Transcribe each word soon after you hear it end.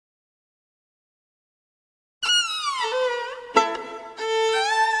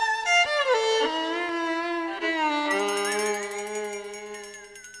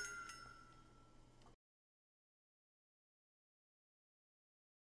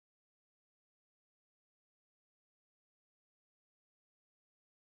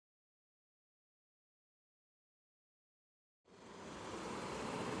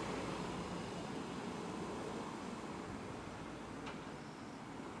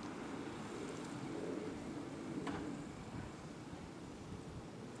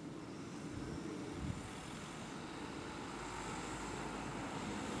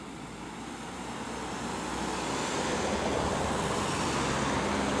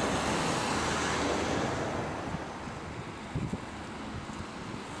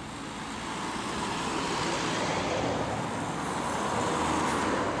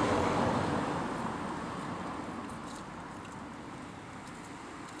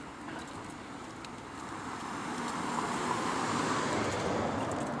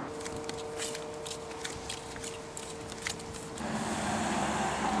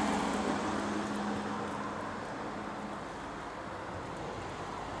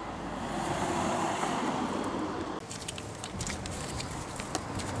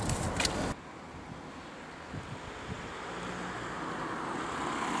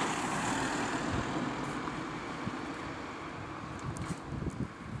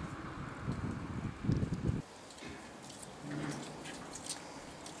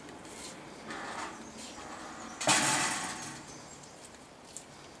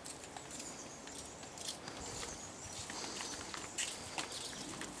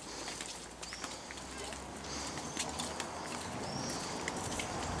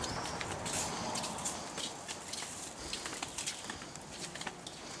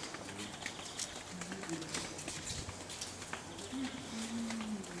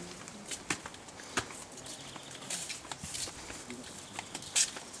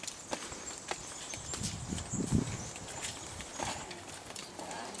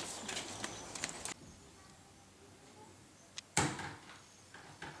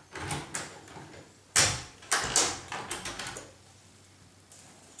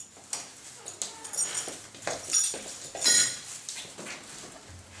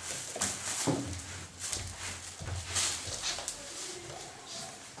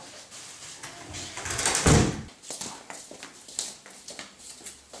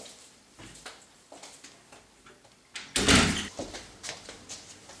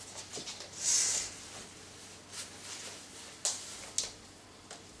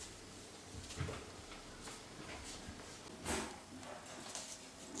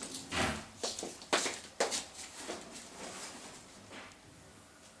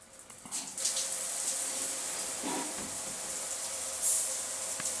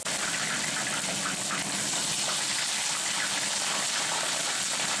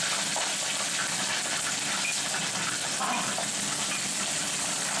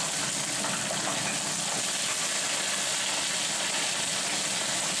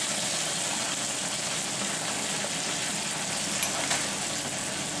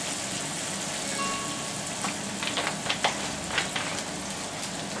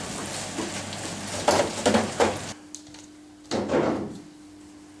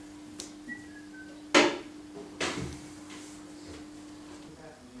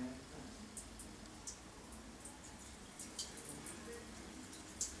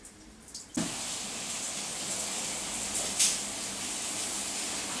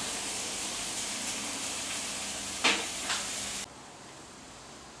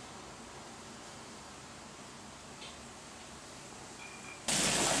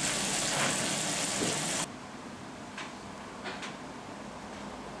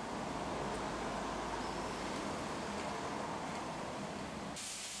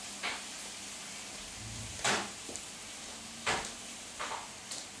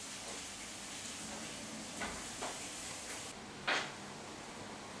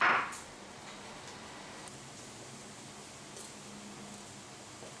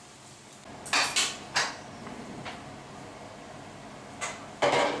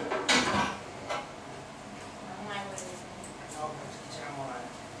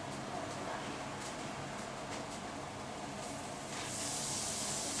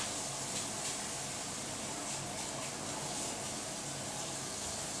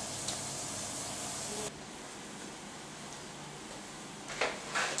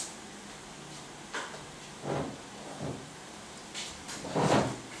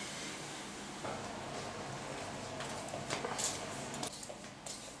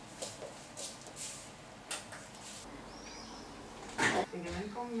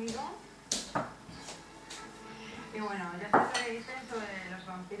conmigo. Y bueno, ya sabes lo que dicen sobre los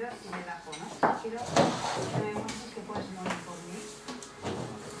vampiros y el ajo, ¿no? Quiero que me muestres que puedes morir por mí.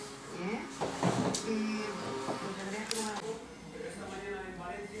 ¿Bien? Y pues tendrías que comer. Pero esta mañana en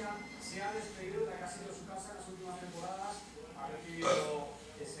Valencia se ha despedido de la que ha sido su casa en las últimas temporadas. Ha recibido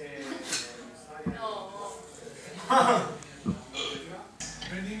ese extraño. No.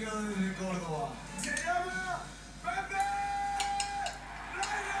 Venido desde Córdoba. Se llama Pepe.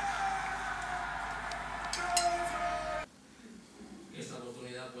 Y esta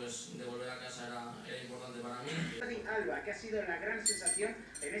oportunidad pues de volver a casa era importante para mí. Alba, que ha sido la gran sensación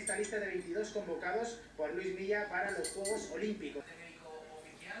en esta lista de 22 convocados por Luis Villa para los Juegos Olímpicos. Técnico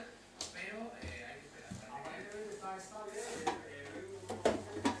oficial, pero hay esperanza. Aparentemente está estable.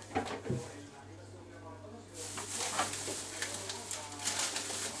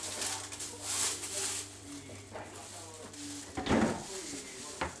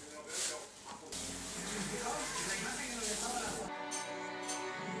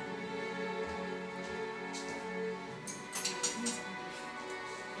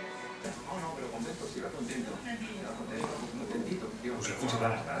 No, pero contento, sí, iba contento. Iba contentito, tío. Pues escucha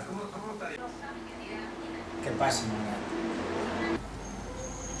las caras. ¿Cómo estaría? ¿Qué pasa, mamá?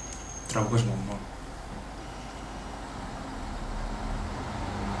 Trobo és molt bon.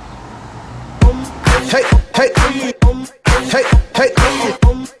 Hey, hey, hey, hey, hey,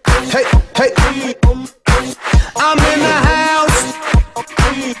 hey, hey. I'm in the house.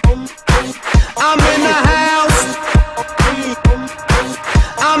 I'm in the house.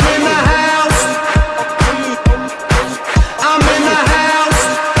 I'm in the house. I'm in the house.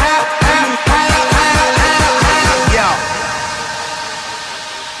 Yo.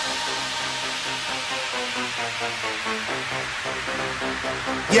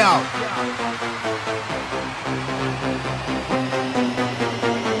 Yo.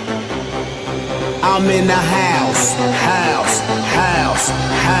 I'm in the house, house, house,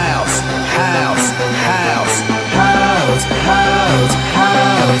 house, house, house, house, house, house,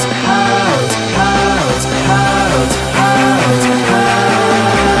 house, house, house, house,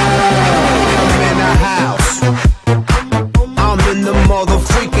 I'm in the house. I'm in the mother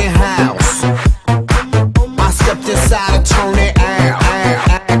freaking house. I stepped inside and turned it out.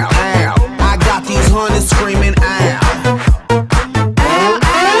 I got these hunters screaming out.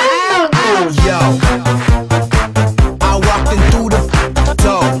 I walked in through the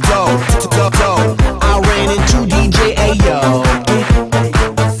door. I ran into DJ Ayo.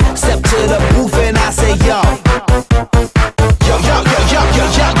 Step to the booth and I say yo.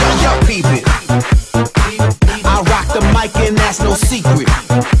 Yo, peep it. I rock the mic and that's no secret.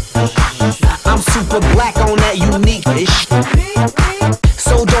 I'm super black on that unique-ish.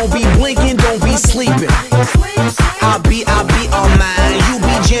 So don't be blinking, don't be sleeping. I'll be on mine. You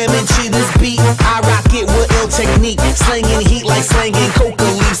be jamming to this beat. I rock it with ill technique, slinging heat like slinging coca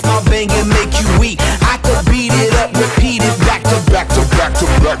leaves. My banging make you weak. I could beat it up, repeat it, back to back to back to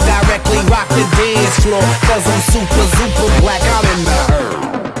back. Directly rock the dance floor, cause I'm super black. I'm in the herb.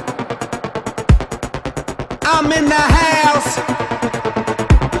 I'm in the house.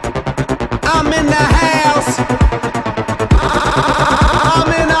 I'm in the house.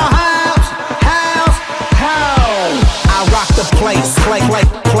 I'm in the house. I rock the place.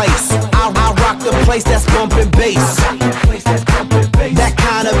 I rock the place that's bumping bass. That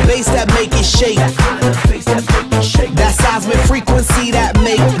kind of bass that make it shake. That seismic frequency that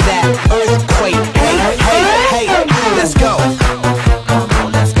make that earthquake. Hey, let's go.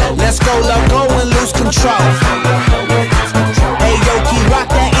 Let's go and lose control. Hey, Yoki, rock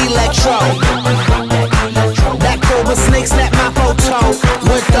that electro. That cobra snake snap my photo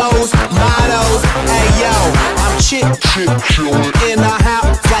with those mottos. Hey yo, I'm chillin' in the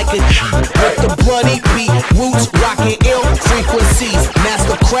house like a G with the bloody beat, roots rockin' ill frequencies.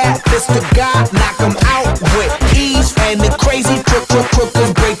 Master craft, Mr. God, knock 'em out with ease. And the crazy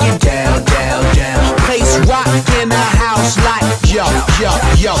crookers break it down. Place rock in the house like yo.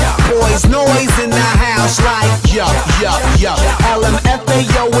 Boys noise in the house like yo.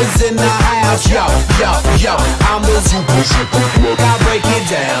 LMFAO is in the house, yo. I'm the super. I break it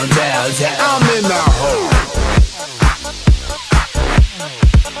down. I'm in the hole.